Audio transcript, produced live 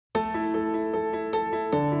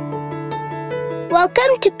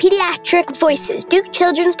Welcome to Pediatric Voices, Duke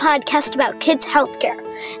Children's podcast about kids' healthcare.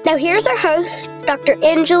 Now here's our host, Dr.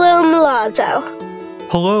 Angelo Milazzo.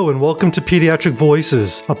 Hello and welcome to Pediatric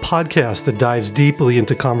Voices, a podcast that dives deeply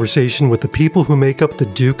into conversation with the people who make up the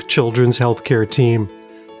Duke Children's healthcare team.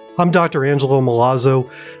 I'm Dr. Angelo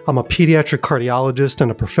Milazzo. I'm a pediatric cardiologist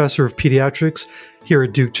and a professor of pediatrics here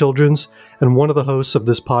at Duke Children's and one of the hosts of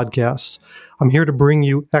this podcast. I'm here to bring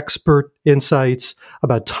you expert insights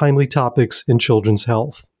about timely topics in children's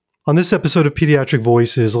health. On this episode of Pediatric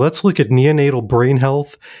Voices, let's look at neonatal brain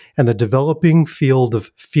health and the developing field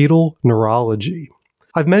of fetal neurology.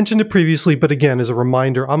 I've mentioned it previously, but again, as a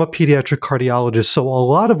reminder, I'm a pediatric cardiologist, so a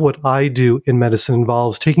lot of what I do in medicine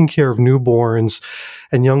involves taking care of newborns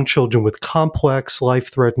and young children with complex,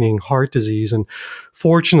 life-threatening heart disease. And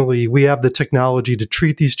fortunately, we have the technology to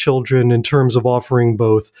treat these children in terms of offering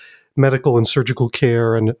both medical and surgical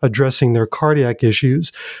care and addressing their cardiac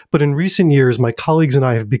issues. But in recent years, my colleagues and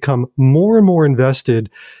I have become more and more invested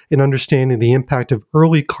in understanding the impact of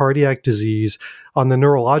early cardiac disease on the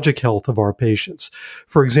neurologic health of our patients.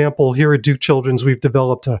 For example, here at Duke Children's, we've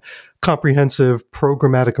developed a comprehensive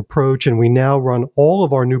programmatic approach, and we now run all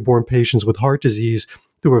of our newborn patients with heart disease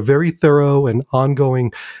through a very thorough and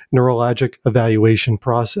ongoing neurologic evaluation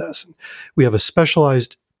process. We have a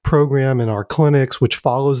specialized program in our clinics which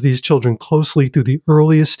follows these children closely through the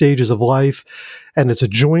earliest stages of life, and it's a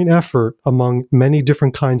joint effort among many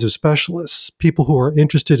different kinds of specialists, people who are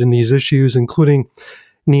interested in these issues, including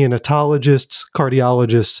neonatologists,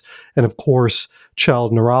 cardiologists, and of course,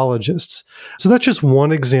 child neurologists. So that's just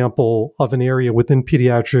one example of an area within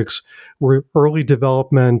pediatrics where early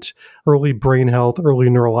development, early brain health, early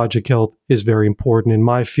neurologic health is very important in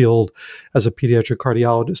my field as a pediatric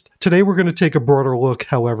cardiologist. Today, we're going to take a broader look,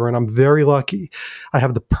 however, and I'm very lucky. I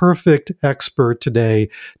have the perfect expert today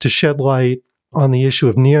to shed light on the issue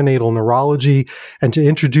of neonatal neurology and to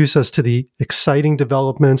introduce us to the exciting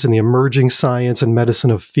developments in the emerging science and medicine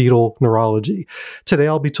of fetal neurology. Today,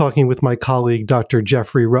 I'll be talking with my colleague, Dr.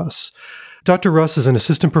 Jeffrey Russ. Dr. Russ is an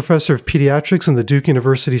assistant professor of pediatrics in the Duke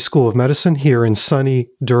University School of Medicine here in sunny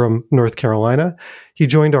Durham, North Carolina. He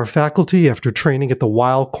joined our faculty after training at the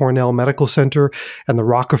Weill Cornell Medical Center and the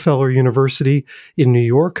Rockefeller University in New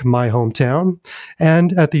York, my hometown,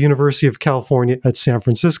 and at the University of California at San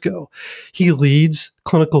Francisco. He leads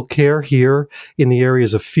clinical care here in the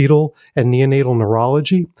areas of fetal and neonatal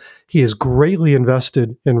neurology. He is greatly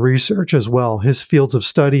invested in research as well. His fields of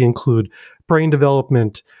study include brain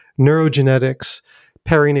development, neurogenetics,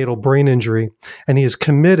 perinatal brain injury, and he is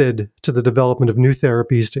committed to the development of new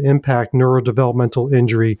therapies to impact neurodevelopmental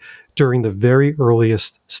injury during the very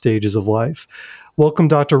earliest stages of life. Welcome,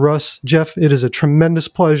 Dr. Russ. Jeff, it is a tremendous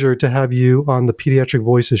pleasure to have you on the Pediatric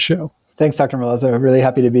Voices show. Thanks, Dr. Milazzo. Really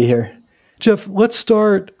happy to be here. Jeff, let's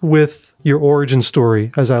start with your origin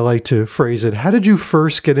story, as I like to phrase it. How did you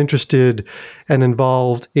first get interested and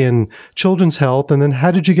involved in children's health? And then how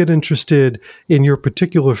did you get interested in your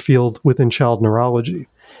particular field within child neurology?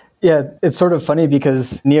 Yeah, it's sort of funny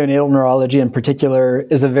because neonatal neurology in particular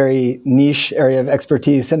is a very niche area of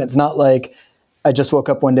expertise. And it's not like I just woke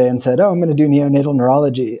up one day and said, I'm going to do neonatal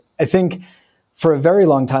neurology. I think for a very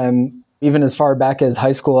long time, even as far back as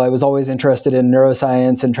high school, I was always interested in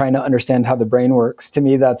neuroscience and trying to understand how the brain works. To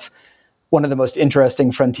me, that's one of the most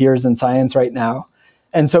interesting frontiers in science right now.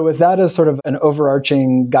 And so with that as sort of an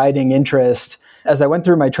overarching guiding interest, as I went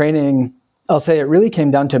through my training, I'll say it really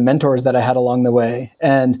came down to mentors that I had along the way.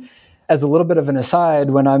 And as a little bit of an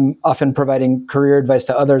aside, when I'm often providing career advice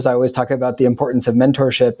to others, I always talk about the importance of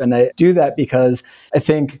mentorship. And I do that because I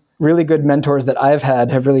think really good mentors that I've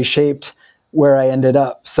had have really shaped where I ended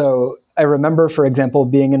up. So I remember, for example,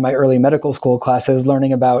 being in my early medical school classes,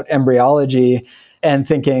 learning about embryology and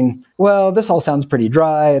thinking, well, this all sounds pretty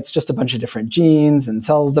dry. It's just a bunch of different genes and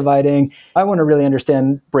cells dividing. I want to really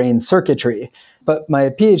understand brain circuitry. But my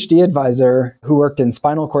PhD advisor, who worked in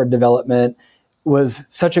spinal cord development, was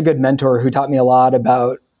such a good mentor who taught me a lot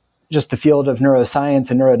about just the field of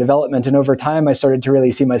neuroscience and neurodevelopment. And over time, I started to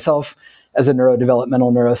really see myself as a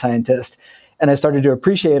neurodevelopmental neuroscientist. And I started to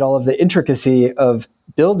appreciate all of the intricacy of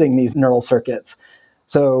building these neural circuits.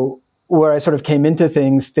 So where I sort of came into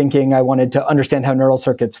things thinking I wanted to understand how neural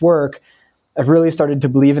circuits work, I've really started to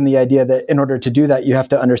believe in the idea that in order to do that, you have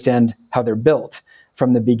to understand how they're built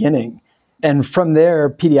from the beginning. And from there,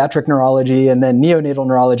 pediatric neurology and then neonatal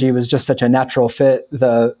neurology was just such a natural fit.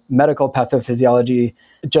 The medical pathophysiology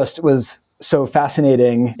just was so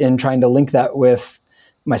fascinating in trying to link that with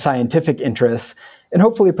my scientific interests, and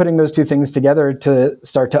hopefully putting those two things together to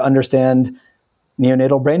start to understand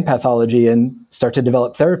neonatal brain pathology and start to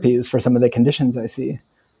develop therapies for some of the conditions I see.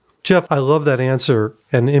 Jeff, I love that answer.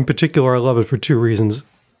 And in particular, I love it for two reasons.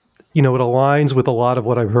 It aligns with a lot of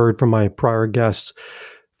what I've heard from my prior guests.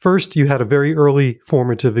 First, you had a very early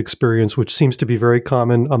formative experience, which seems to be very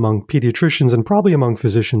common among pediatricians and probably among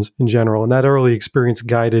physicians in general. And that early experience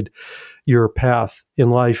guided your path in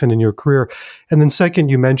life and in your career. And then second,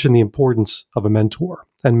 you mentioned the importance of a mentor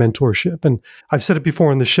and mentorship. And I've said it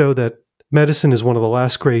before on the show that medicine is one of the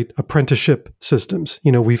last great apprenticeship systems.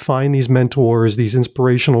 We find these mentors, these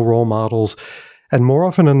inspirational role models, and more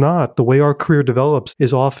often than not, the way our career develops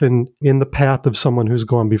is often in the path of someone who's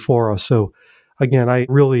gone before us. So again, I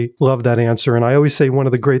really love that answer. And I always say one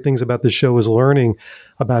of the great things about this show is learning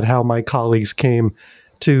about how my colleagues came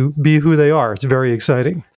to be who they are. It's very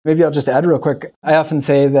exciting. Maybe I'll just add real quick. I often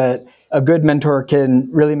say that a good mentor can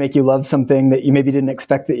really make you love something that you maybe didn't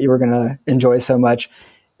expect that you were going to enjoy so much.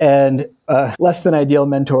 And a less than ideal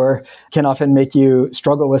mentor can often make you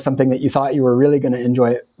struggle with something that you thought you were really going to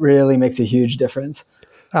enjoy. It really makes a huge difference.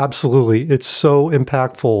 Absolutely. It's so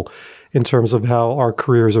impactful in terms of how our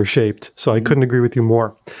careers are shaped. So I couldn't agree with you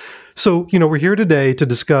more. So, we're here today to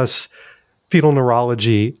discuss fetal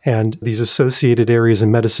neurology and these associated areas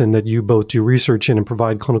in medicine that you both do research in and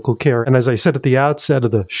provide clinical care. And as I said at the outset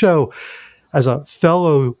of the show, as a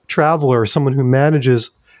fellow traveler, someone who manages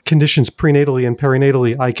conditions prenatally and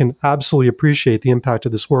perinatally, I can absolutely appreciate the impact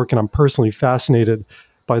of this work, and I'm personally fascinated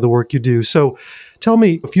by the work you do. So tell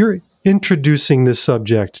me, if you're introducing this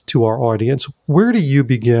subject to our audience, where do you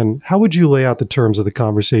begin? How would you lay out the terms of the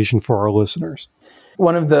conversation for our listeners?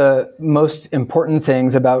 One of the most important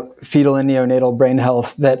things about fetal and neonatal brain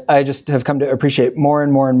health that I just have come to appreciate more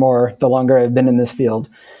and more and more the longer I've been in this field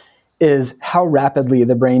is how rapidly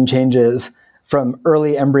the brain changes from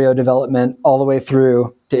early embryo development all the way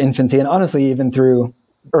through to infancy, and honestly, even through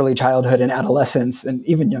early childhood and adolescence and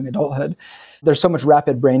even young adulthood. There's so much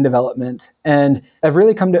rapid brain development. And I've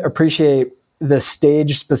really come to appreciate the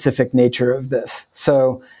stage-specific nature of this.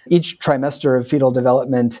 So each trimester of fetal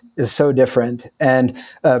development is so different. And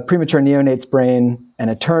a premature neonate's brain and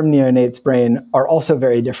a term neonate's brain are also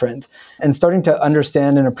very different. And starting to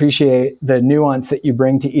understand and appreciate the nuance that you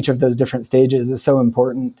bring to each of those different stages is so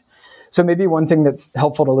important. So maybe one thing that's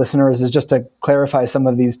helpful to listeners is just to clarify some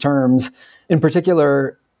of these terms. In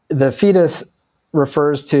particular, the fetus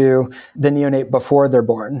refers to the neonate before they're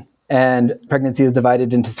born. And pregnancy is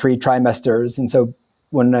divided into 3 trimesters. And so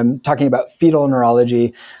when I'm talking about fetal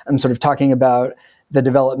neurology, I'm sort of talking about the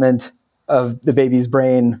development of the baby's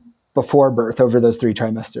brain before birth over those 3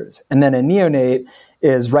 trimesters. And then a neonate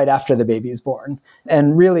is right after the baby is born.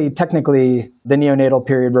 And really, technically, the neonatal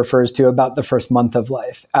period refers to about the first month of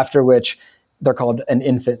life, after which they're called an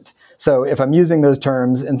infant. So if I'm using those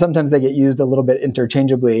terms, and sometimes they get used a little bit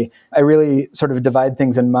interchangeably, I really sort of divide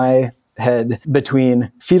things in my head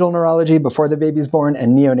between fetal neurology before the baby's born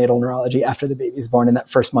and neonatal neurology after the baby's born in that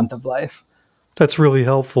first month of life. That's really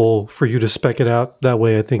helpful for you to spec it out that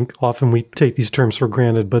way. I think often we take these terms for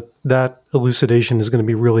granted, but that elucidation is going to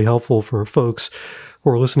be really helpful for folks who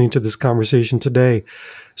are listening to this conversation today.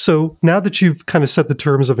 So now that you've kind of set the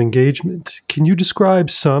terms of engagement, can you describe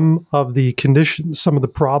some of the conditions, some of the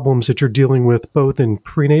problems that you're dealing with both in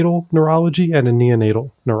prenatal neurology and in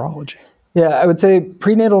neonatal neurology? Yeah, I would say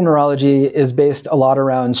prenatal neurology is based a lot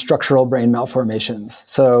around structural brain malformations.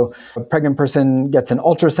 So a pregnant person gets an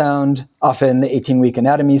ultrasound, often the 18-week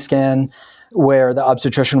anatomy scan, where the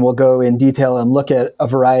obstetrician will go in detail and look at a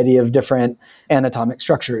variety of different anatomic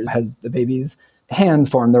structures. Has the baby's hands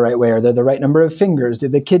formed the right way? Are there the right number of fingers? Do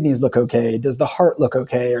the kidneys look okay? Does the heart look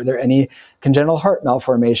okay? Are there any congenital heart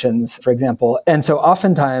malformations, for example? And so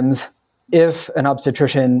oftentimes, if an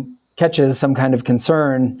obstetrician catches some kind of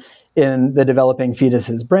concern in the developing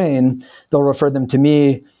fetus's brain, they'll refer them to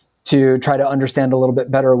me to try to understand a little bit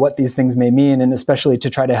better what these things may mean, and especially to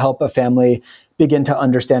try to help a family begin to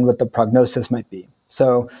understand what the prognosis might be.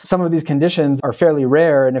 So some of these conditions are fairly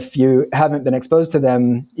rare, and if you haven't been exposed to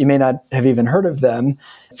them, you may not have even heard of them.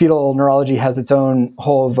 Fetal neurology has its own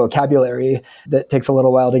whole vocabulary that takes a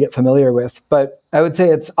little while to get familiar with. But I would say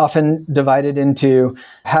it's often divided into,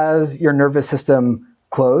 has your nervous system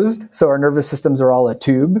closed? So our nervous systems are all a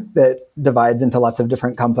tube that divides into lots of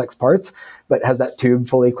different complex parts, but has that tube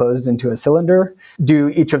fully closed into a cylinder? Do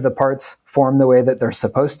each of the parts form the way that they're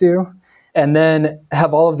supposed to? And then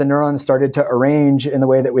have all of the neurons started to arrange in the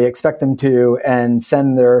way that we expect them to and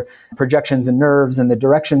send their projections and nerves in the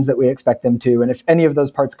directions that we expect them to? And if any of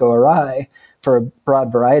those parts go awry for a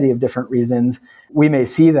broad variety of different reasons, we may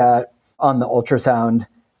see that on the ultrasound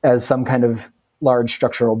as some kind of large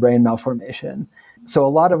structural brain malformation. So a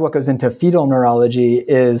lot of what goes into fetal neurology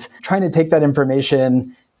is trying to take that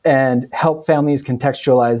information and help families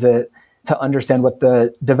contextualize it to understand what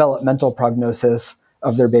the developmental prognosis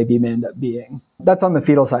of their baby may end up being. That's on the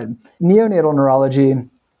fetal side. Neonatal neurology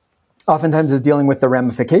oftentimes is dealing with the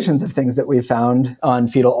ramifications of things that we've found on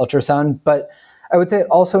fetal ultrasound, but I would say it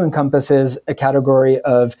also encompasses a category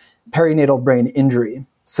of perinatal brain injury.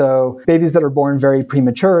 So babies that are born very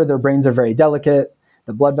premature, their brains are very delicate,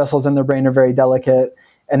 the blood vessels in their brain are very delicate,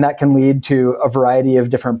 and that can lead to a variety of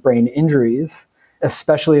different brain injuries,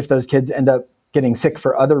 especially if those kids end up getting sick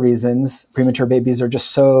for other reasons. Premature babies are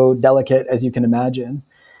just so delicate, as you can imagine.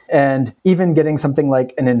 And even getting something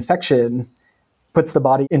like an infection puts the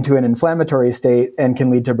body into an inflammatory state and can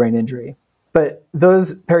lead to brain injury. But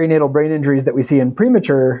those perinatal brain injuries that we see in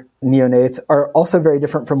premature neonates are also very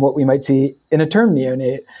different from what we might see in a term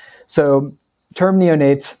neonate. So term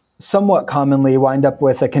neonates somewhat commonly wind up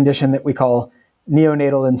with a condition that we call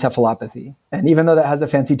neonatal encephalopathy. And even though that has a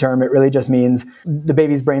fancy term, it really just means the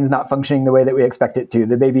baby's brain's not functioning the way that we expect it to.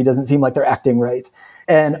 The baby doesn't seem like they're acting right.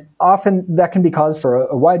 And often that can be caused for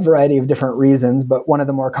a wide variety of different reasons, but one of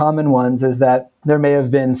the more common ones is that there may have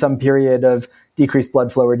been some period of decreased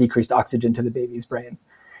blood flow or decreased oxygen to the baby's brain.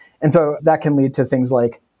 And so that can lead to things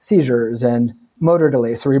like seizures and motor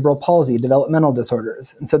delay, cerebral palsy, developmental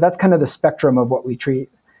disorders. And so that's kind of the spectrum of what we treat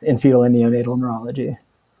in fetal and neonatal neurology.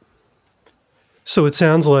 So it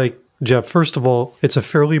sounds like, Jeff, first of all, it's a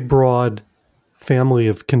fairly broad family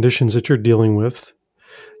of conditions that you're dealing with.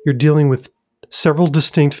 You're dealing with several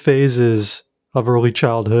distinct phases of early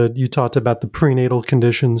childhood. You talked about the prenatal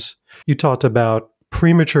conditions. You talked about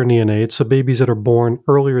premature neonates, so babies that are born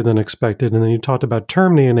earlier than expected. And then you talked about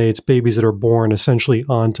term neonates, babies that are born essentially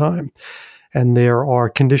on time. And there are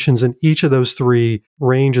conditions in each of those three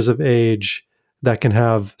ranges of age that can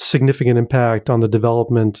have significant impact on the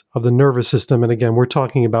development of the nervous system. And again, we're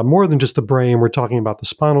talking about more than just the brain. We're talking about the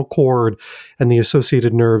spinal cord and the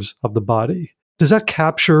associated nerves of the body. Does that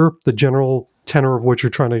capture the general tenor of what you're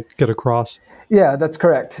trying to get across? Yeah, that's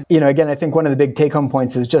correct. Again, I think one of the big take-home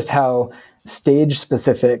points is just how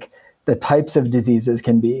stage-specific the types of diseases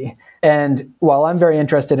can be. And while I'm very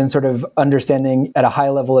interested in sort of understanding at a high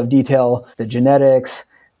level of detail the genetics,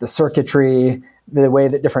 the circuitry, the way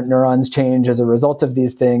that different neurons change as a result of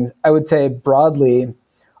these things, I would say broadly,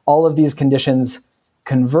 all of these conditions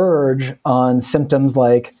converge on symptoms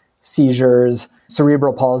like seizures,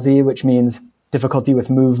 cerebral palsy, which means difficulty with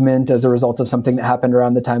movement as a result of something that happened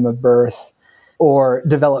around the time of birth, or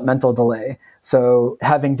developmental delay. So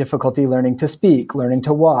having difficulty learning to speak, learning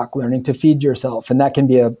to walk, learning to feed yourself, and that can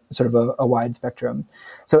be a sort of a wide spectrum.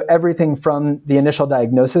 So everything from the initial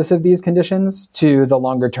diagnosis of these conditions to the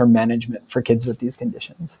longer term management for kids with these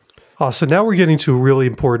conditions. So now we're getting to a really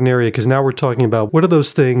important area, because now we're talking about what are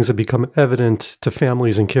those things that become evident to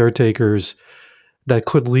families and caretakers that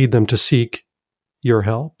could lead them to seek your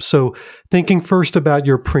help. So thinking first about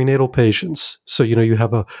your prenatal patients. So, you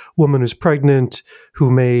have a woman who's pregnant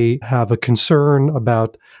who may have a concern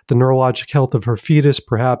about the neurologic health of her fetus.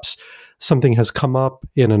 Perhaps something has come up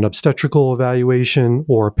in an obstetrical evaluation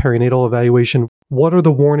or a perinatal evaluation. What are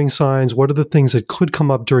the warning signs? What are the things that could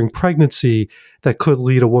come up during pregnancy that could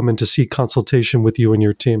lead a woman to seek consultation with you and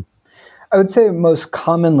your team? I would say most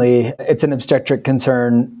commonly, it's an obstetric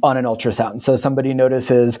concern on an ultrasound. So somebody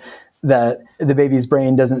notices that the baby's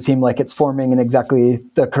brain doesn't seem like it's forming in exactly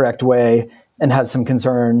the correct way and has some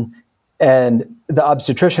concern. And the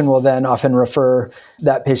obstetrician will then often refer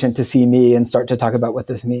that patient to see me and start to talk about what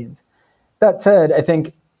this means. That said, I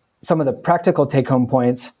think some of the practical take-home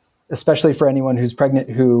points, especially for anyone who's pregnant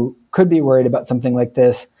who could be worried about something like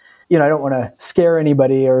this, I don't want to scare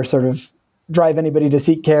anybody or sort of drive anybody to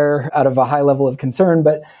seek care out of a high level of concern,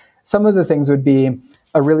 but some of the things would be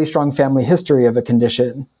a really strong family history of a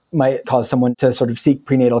condition might cause someone to sort of seek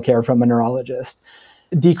prenatal care from a neurologist.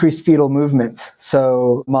 Decreased fetal movement.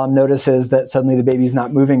 So mom notices that suddenly the baby's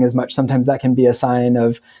not moving as much. Sometimes that can be a sign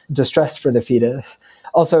of distress for the fetus.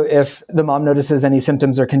 Also, if the mom notices any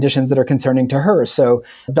symptoms or conditions that are concerning to her, so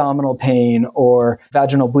abdominal pain or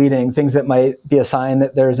vaginal bleeding, things that might be a sign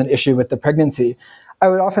that there's an issue with the pregnancy, I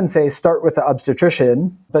would often say start with the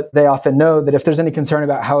obstetrician, but they often know that if there's any concern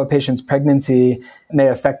about how a patient's pregnancy may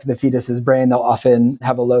affect the fetus's brain, they'll often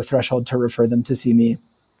have a low threshold to refer them to see me.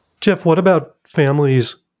 Jeff, what about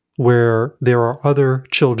families where there are other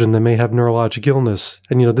children that may have neurologic illness?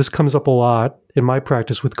 And, this comes up a lot in my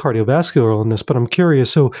practice with cardiovascular illness, but I'm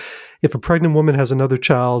curious. So if a pregnant woman has another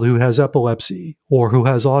child who has epilepsy or who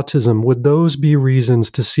has autism, would those be reasons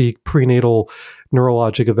to seek prenatal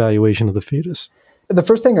neurologic evaluation of the fetus? The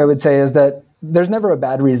first thing I would say is that there's never a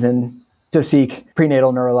bad reason to seek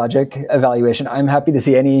prenatal neurologic evaluation. I'm happy to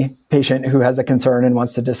see any patient who has a concern and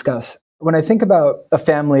wants to discuss. When I think about a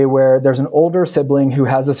family where there's an older sibling who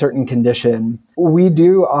has a certain condition, we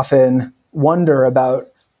do often wonder about,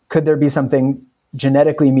 could there be something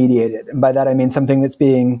genetically mediated? And by that, I mean something that's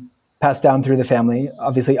being passed down through the family,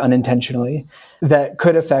 obviously unintentionally, that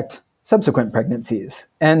could affect subsequent pregnancies.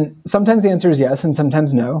 And sometimes the answer is yes, and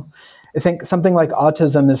sometimes no. I think something like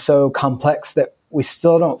autism is so complex that we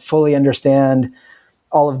still don't fully understand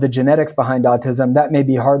all of the genetics behind autism. That may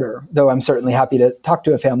be harder, though I'm certainly happy to talk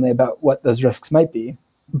to a family about what those risks might be.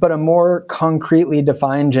 But a more concretely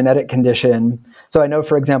defined genetic condition. So I know,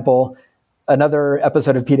 for example, another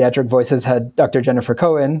episode of Pediatric Voices had Dr. Jennifer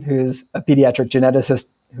Cohen, who's a pediatric geneticist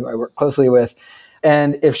who I work closely with.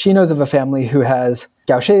 And if she knows of a family who has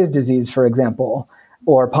Gaucher's disease, for example,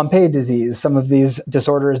 or Pompe disease, some of these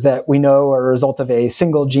disorders that we know are a result of a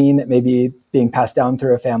single gene that may be being passed down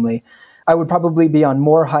through a family, I would probably be on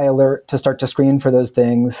more high alert to start to screen for those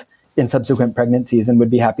things in subsequent pregnancies and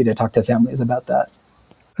would be happy to talk to families about that.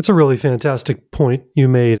 That's a really fantastic point you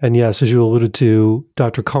made. And yes, as you alluded to,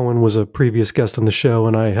 Dr. Cohen was a previous guest on the show,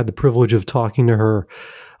 and I had the privilege of talking to her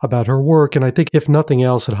about her work. And I think if nothing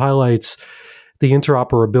else, it highlights the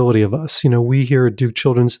interoperability of us. We here at Duke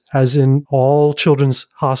Children's, as in all children's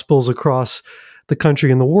hospitals across the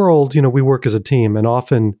country and the world, we work as a team. And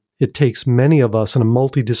often it takes many of us in a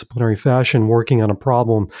multidisciplinary fashion working on a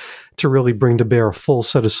problem to really bring to bear a full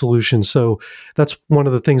set of solutions. So that's one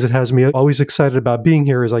of the things that has me always excited about being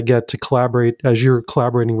here, is I get to collaborate. As you're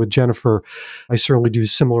collaborating with Jennifer, I certainly do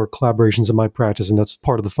similar collaborations in my practice, and that's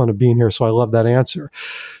part of the fun of being here. So I love that answer.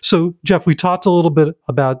 So Jeff, we talked a little bit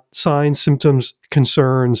about signs, symptoms,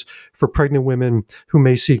 concerns for pregnant women who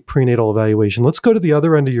may seek prenatal evaluation. Let's go to the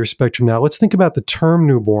other end of your spectrum now. Let's think about the term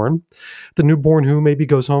newborn, the newborn who maybe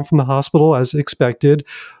goes home from the hospital as expected.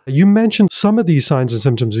 You mentioned some of these signs and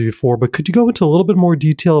symptoms before, but could you go into a little bit more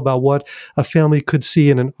detail about what a family could see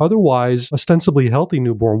in an otherwise ostensibly healthy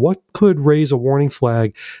newborn? What could raise a warning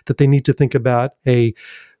flag that they need to think about a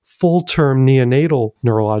full-term neonatal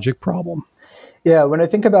neurologic problem? Yeah, when I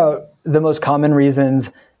think about the most common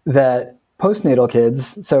reasons that postnatal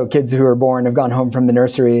kids, so kids who are born, have gone home from the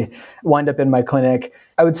nursery, wind up in my clinic,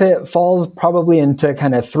 I would say it falls probably into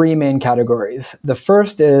kind of three main categories. The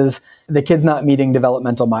first is the kids not meeting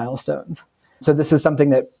developmental milestones. So this is something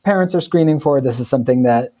that parents are screening for. This is something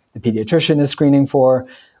that the pediatrician is screening for.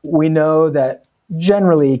 We know that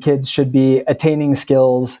generally kids should be attaining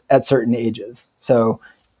skills at certain ages. So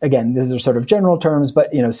again, these are sort of general terms,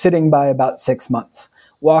 but sitting by about 6 months,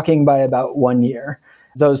 walking by about 1 year,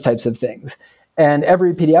 those types of things. And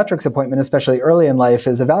every pediatrics appointment, especially early in life,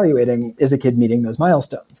 is evaluating, is a kid meeting those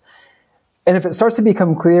milestones? And if it starts to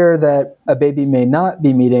become clear that a baby may not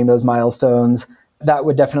be meeting those milestones, that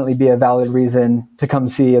would definitely be a valid reason to come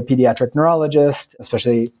see a pediatric neurologist,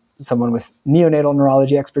 especially someone with neonatal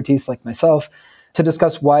neurology expertise like myself, to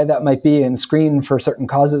discuss why that might be and screen for certain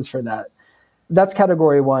causes for that. That's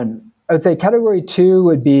category one. I would say category two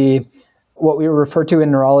would be what we refer to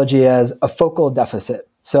in neurology as a focal deficit.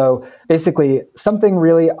 So basically something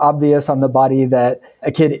really obvious on the body that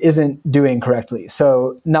a kid isn't doing correctly.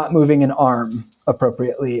 So not moving an arm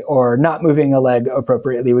appropriately or not moving a leg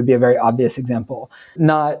appropriately would be a very obvious example.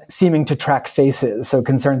 Not seeming to track faces, so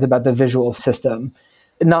concerns about the visual system.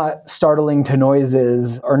 Not startling to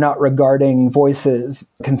noises or not regarding voices,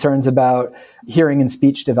 concerns about hearing and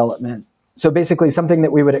speech development. So basically something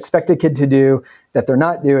that we would expect a kid to do that they're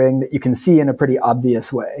not doing that you can see in a pretty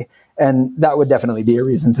obvious way. And that would definitely be a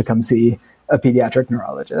reason to come see a pediatric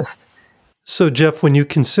neurologist. So Jeff, when you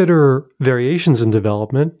consider variations in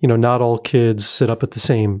development, not all kids sit up at the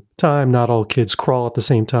same time, not all kids crawl at the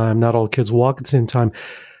same time, not all kids walk at the same time.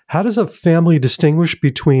 How does a family distinguish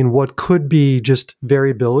between what could be just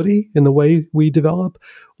variability in the way we develop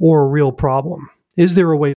or a real problem? Is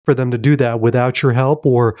there a way for them to do that without your help,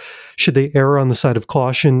 or should they err on the side of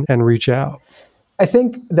caution and reach out? I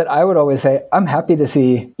think that I would always say, I'm happy to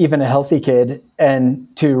see even a healthy kid and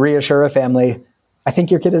to reassure a family, I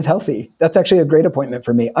think your kid is healthy. That's actually a great appointment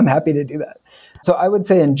for me. I'm happy to do that. So I would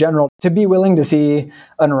say in general, to be willing to see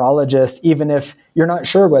a neurologist, even if you're not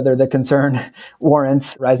sure whether the concern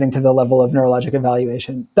warrants rising to the level of neurologic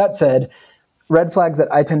evaluation. That said, red flags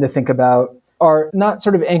that I tend to think about are not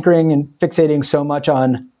sort of anchoring and fixating so much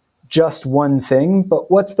on just one thing,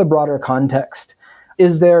 but what's the broader context?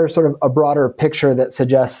 Is there sort of a broader picture that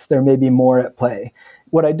suggests there may be more at play?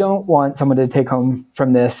 What I don't want someone to take home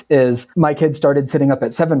from this is my kid started sitting up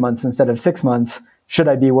at 7 months instead of 6 months. Should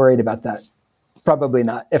I be worried about that? Probably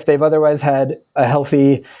not. If they've otherwise had a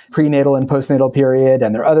healthy prenatal and postnatal period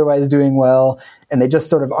and they're otherwise doing well, and they just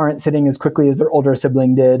sort of aren't sitting as quickly as their older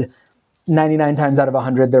sibling did, 99 times out of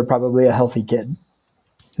 100, they're probably a healthy kid.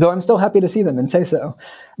 though I'm still happy to see them and say so.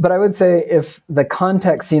 But I would say if the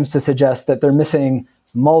context seems to suggest that they're missing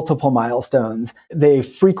multiple milestones, they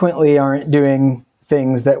frequently aren't doing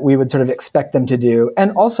things that we would sort of expect them to do.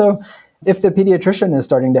 And also, if the pediatrician is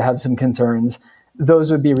starting to have some concerns, those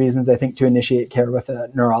would be reasons, I think, to initiate care with a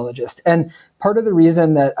neurologist. And part of the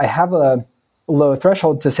reason that I have a low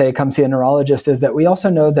threshold to say come see a neurologist is that we also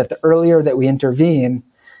know that the earlier that we intervene,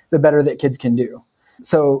 the better that kids can do.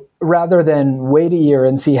 So rather than wait a year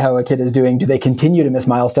and see how a kid is doing, do they continue to miss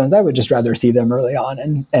milestones? I would just rather see them early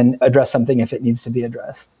on and address something if it needs to be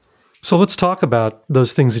addressed. So let's talk about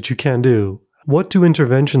those things that you can do. What do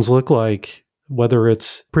interventions look like, whether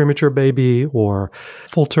it's premature baby or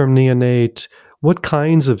full-term neonate? What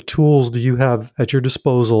kinds of tools do you have at your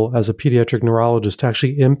disposal as a pediatric neurologist to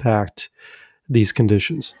actually impact these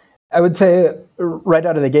conditions? I would say right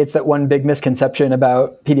out of the gates that one big misconception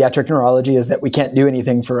about pediatric neurology is that we can't do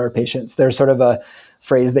anything for our patients. There's sort of a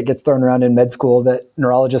phrase that gets thrown around in med school that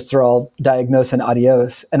neurologists are all diagnose and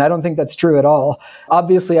adios. And I don't think that's true at all.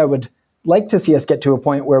 Obviously, I would like to see us get to a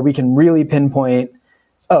point where we can really pinpoint,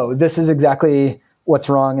 oh, this is exactly what's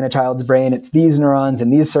wrong in a child's brain. It's these neurons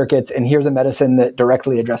and these circuits, and here's a medicine that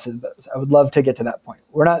directly addresses those. I would love to get to that point.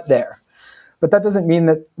 We're not there. But that doesn't mean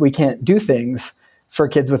that we can't do things for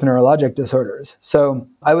kids with neurologic disorders. So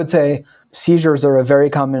I would say seizures are a very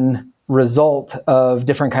common result of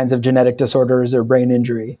different kinds of genetic disorders or brain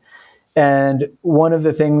injury. And one of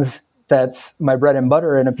the things that's my bread and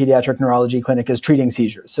butter in a pediatric neurology clinic is treating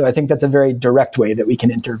seizures. So I think that's a very direct way that we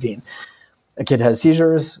can intervene. A kid has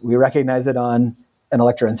seizures, we recognize it on an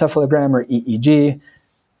electroencephalogram or EEG.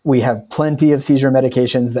 We have plenty of seizure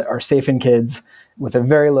medications that are safe in kids with a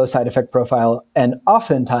very low side effect profile. And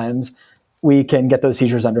oftentimes, we can get those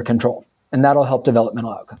seizures under control, and that'll help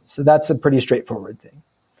developmental outcomes. So that's a pretty straightforward thing.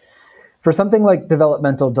 For something like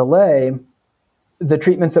developmental delay, the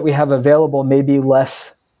treatments that we have available may be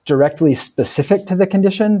less directly specific to the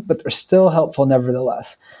condition, but they're still helpful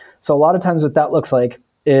nevertheless. So a lot of times what that looks like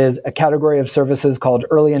is a category of services called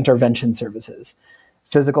early intervention services.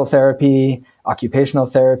 Physical therapy, occupational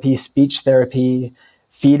therapy, speech therapy,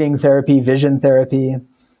 feeding therapy, vision therapy.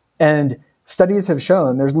 And studies have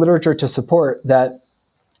shown, there's literature to support that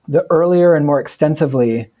the earlier and more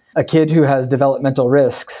extensively a kid who has developmental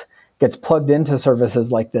risks gets plugged into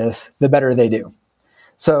services like this, the better they do.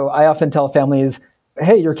 So I often tell families,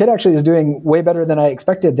 hey, your kid actually is doing way better than I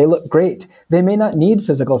expected. They look great. They may not need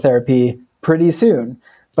physical therapy pretty soon,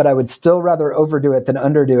 but I would still rather overdo it than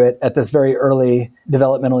underdo it at this very early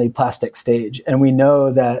developmentally plastic stage. And we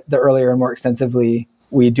know that the earlier and more extensively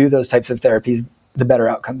we do those types of therapies, the better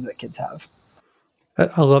outcomes that kids have.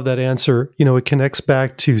 I love that answer. You know, it connects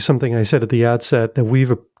back to something I said at the outset that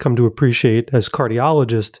we've come to appreciate as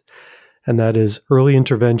cardiologists, and that is early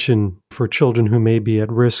intervention for children who may be at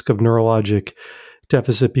risk of neurologic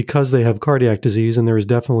deficit because they have cardiac disease, and there is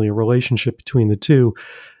definitely a relationship between the two.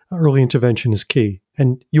 Early intervention is key,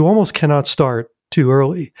 and you almost cannot start too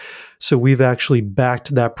early. So we've actually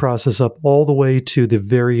backed that process up all the way to the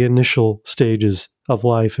very initial stages of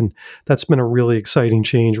life. And that's been a really exciting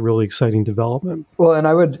change, really exciting development. Well, and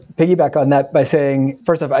I would piggyback on that by saying,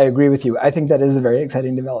 first off, I agree with you. I think that is a very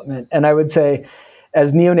exciting development. And I would say,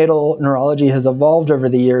 as neonatal neurology has evolved over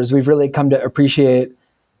the years, we've really come to appreciate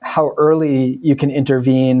how early you can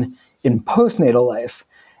intervene in postnatal life.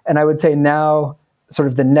 And I would say now, sort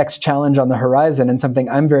of the next challenge on the horizon, and something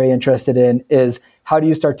I'm very interested in, is how do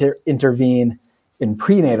you start to intervene in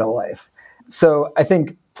prenatal life? So I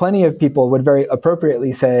think plenty of people would very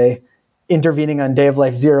appropriately say intervening on day of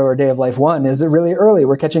life 0 or day of life 1 is really early.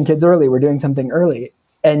 We're catching kids early. We're doing something early.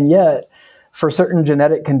 And yet, for certain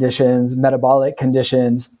genetic conditions, metabolic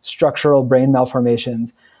conditions, structural brain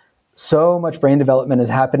malformations, so much brain development is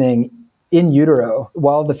happening in utero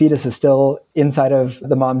while the fetus is still inside of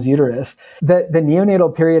the mom's uterus, that the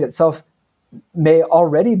neonatal period itself may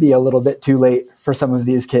already be a little bit too late for some of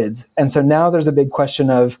these kids. And so now there's a big question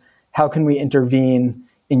of how can we intervene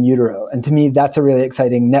in utero? And to me, that's a really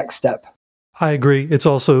exciting next step. I agree. It's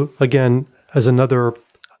also, again, as another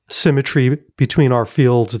symmetry between our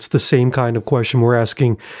fields, it's the same kind of question we're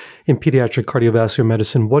asking in pediatric cardiovascular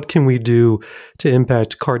medicine. What can we do to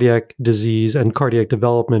impact cardiac disease and cardiac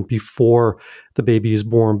development before the baby is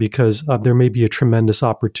born? Because there may be a tremendous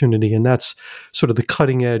opportunity. And that's sort of the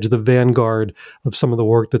cutting edge, the vanguard of some of the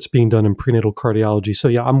work that's being done in prenatal cardiology. So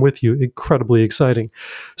yeah, I'm with you. Incredibly exciting.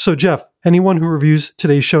 So Jeff, anyone who reviews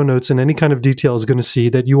today's show notes in any kind of detail is going to see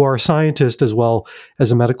that you are a scientist as well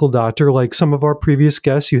as a medical doctor. Like some of our previous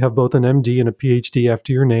guests, you have both an MD and a PhD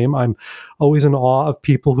after your name. I'm always in awe of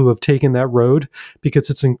people who have taken that road because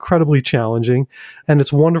it's incredibly challenging. And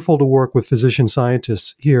it's wonderful to work with physician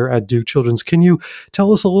scientists here at Duke Children's. Can you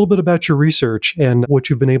tell us a little bit about your research and what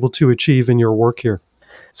you've been able to achieve in your work here?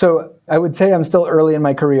 So I would say I'm still early in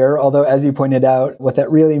my career, although as you pointed out, what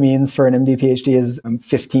that really means for an MD PhD is I'm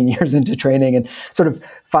 15 years into training and sort of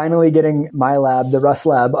finally getting my lab, the Russ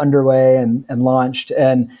lab, underway and launched.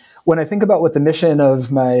 And when I think about what the mission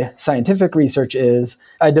of my scientific research is,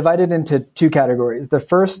 I divide it into two categories. The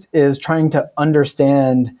first is trying to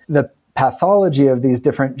understand the pathology of these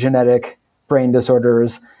different genetic brain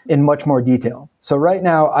disorders in much more detail. So right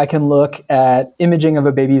now I can look at imaging of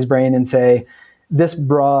a baby's brain and say, this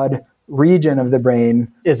broad region of the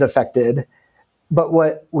brain is affected. But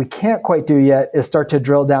what we can't quite do yet is start to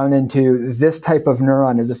drill down into this type of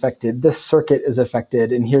neuron is affected, this circuit is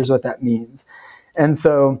affected, and here's what that means. And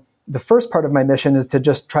so the first part of my mission is to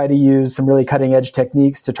just try to use some really cutting edge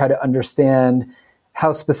techniques to try to understand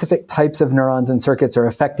how specific types of neurons and circuits are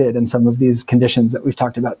affected in some of these conditions that we've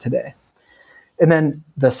talked about today. And then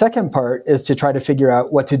the second part is to try to figure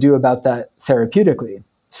out what to do about that therapeutically.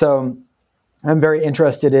 So I'm very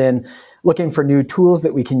interested in looking for new tools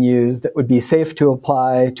that we can use that would be safe to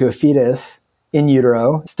apply to a fetus in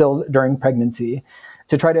utero, still during pregnancy,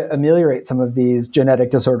 to try to ameliorate some of these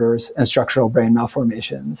genetic disorders and structural brain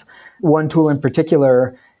malformations. One tool in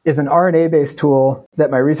particular is an RNA-based tool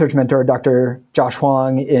that my research mentor, Dr. Josh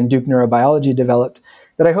Huang in Duke Neurobiology, developed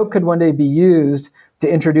that I hope could one day be used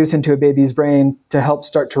to introduce into a baby's brain to help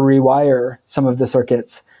start to rewire some of the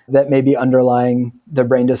circuits that may be underlying the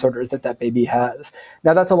brain disorders that baby has.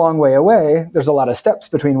 Now, that's a long way away. There's a lot of steps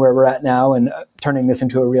between where we're at now and turning this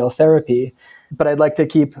into a real therapy. But I'd like to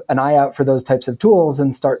keep an eye out for those types of tools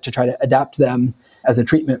and start to try to adapt them as a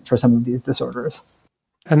treatment for some of these disorders.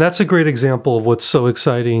 And that's a great example of what's so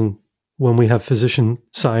exciting when we have physician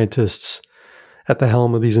scientists at the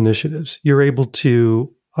helm of these initiatives. You're able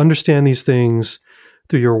to understand these things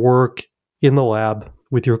through your work in the lab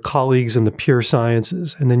with your colleagues in the pure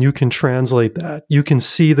sciences, and then you can translate that. You can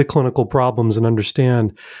see the clinical problems and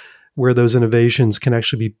understand where those innovations can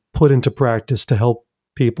actually be put into practice to help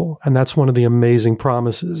people. And that's one of the amazing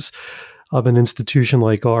promises of an institution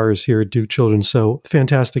like ours here at Duke Children's. So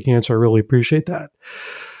fantastic answer. I really appreciate that.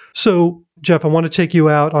 So Jeff, I want to take you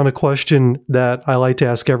out on a question that I like to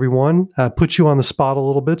ask everyone, put you on the spot a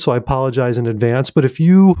little bit. So I apologize in advance. But if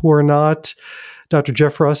you were not Dr.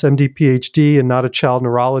 Jeff Russ, MD, PhD, and not a child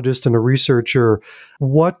neurologist and a researcher,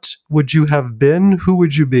 what would you have been? Who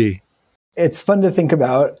would you be? It's fun to think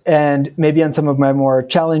about. And maybe on some of my more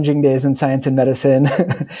challenging days in science and medicine,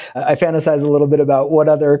 I fantasize a little bit about what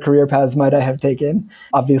other career paths might I have taken.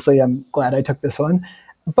 Obviously, I'm glad I took this one.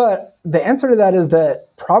 But the answer to that is that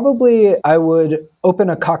probably I would open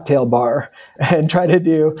a cocktail bar and try to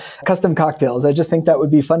do custom cocktails. I just think that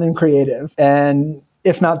would be fun and creative. And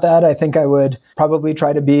if not that, I think I would probably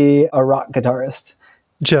try to be a rock guitarist.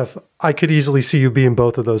 Jeff, I could easily see you being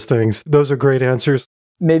both of those things. Those are great answers.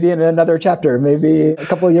 Maybe in another chapter, maybe a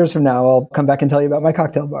couple of years from now, I'll come back and tell you about my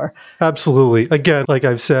cocktail bar. Absolutely. Again, like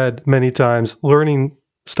I've said many times, learning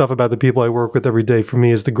stuff about the people I work with every day for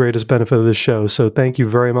me is the greatest benefit of this show. So thank you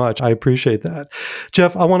very much. I appreciate that.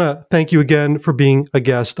 Jeff, I want to thank you again for being a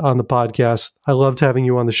guest on the podcast. I loved having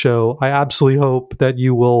you on the show. I absolutely hope that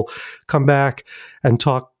you will come back and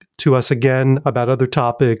talk to us again about other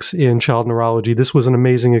topics in child neurology. This was an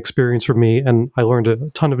amazing experience for me, and I learned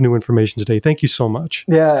a ton of new information today. Thank you so much.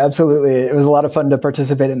 Yeah, absolutely. It was a lot of fun to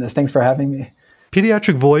participate in this. Thanks for having me.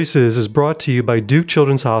 Pediatric Voices is brought to you by Duke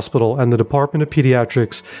Children's Hospital and the Department of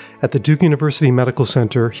Pediatrics at the Duke University Medical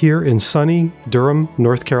Center here in sunny Durham,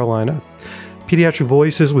 North Carolina. Pediatric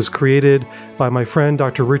Voices was created by my friend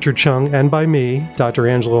Dr. Richard Chung and by me, Dr.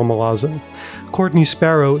 Angelo Milazzo. Courtney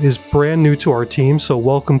Sparrow is brand new to our team, so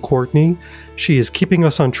welcome, Courtney. She is keeping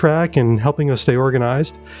us on track and helping us stay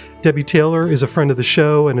organized. Debbie Taylor is a friend of the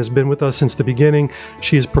show and has been with us since the beginning.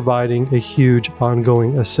 She is providing a huge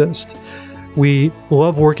ongoing assist. We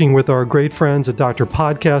love working with our great friends at Dr.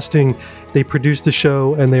 Podcasting. They produce the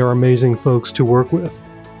show, and they are amazing folks to work with.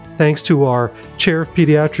 Thanks to our Chair of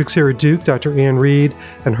Pediatrics here at Duke, Dr. Ann Reed,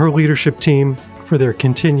 and her leadership team for their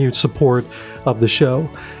continued support of the show.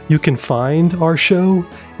 You can find our show,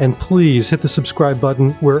 and please hit the subscribe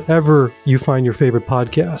button wherever you find your favorite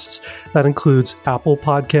podcasts. That includes Apple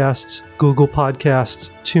Podcasts, Google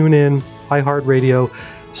Podcasts, TuneIn, iHeartRadio,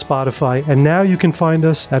 Spotify, and now you can find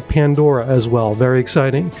us at Pandora as well. Very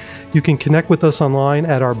exciting. You can connect with us online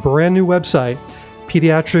at our brand new website,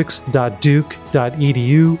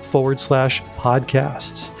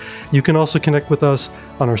 pediatrics.duke.edu/podcasts. You can also connect with us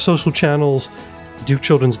on our social channels,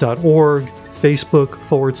 dukechildrens.org,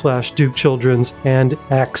 Facebook/Duke Children's, and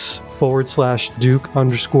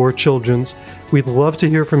X/Duke_Children's. We'd love to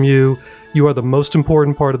hear from you. You are the most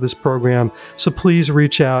important part of this program, so please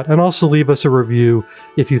reach out and also leave us a review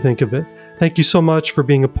if you think of it. Thank you so much for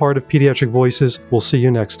being a part of Pediatric Voices. We'll see you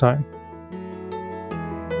next time.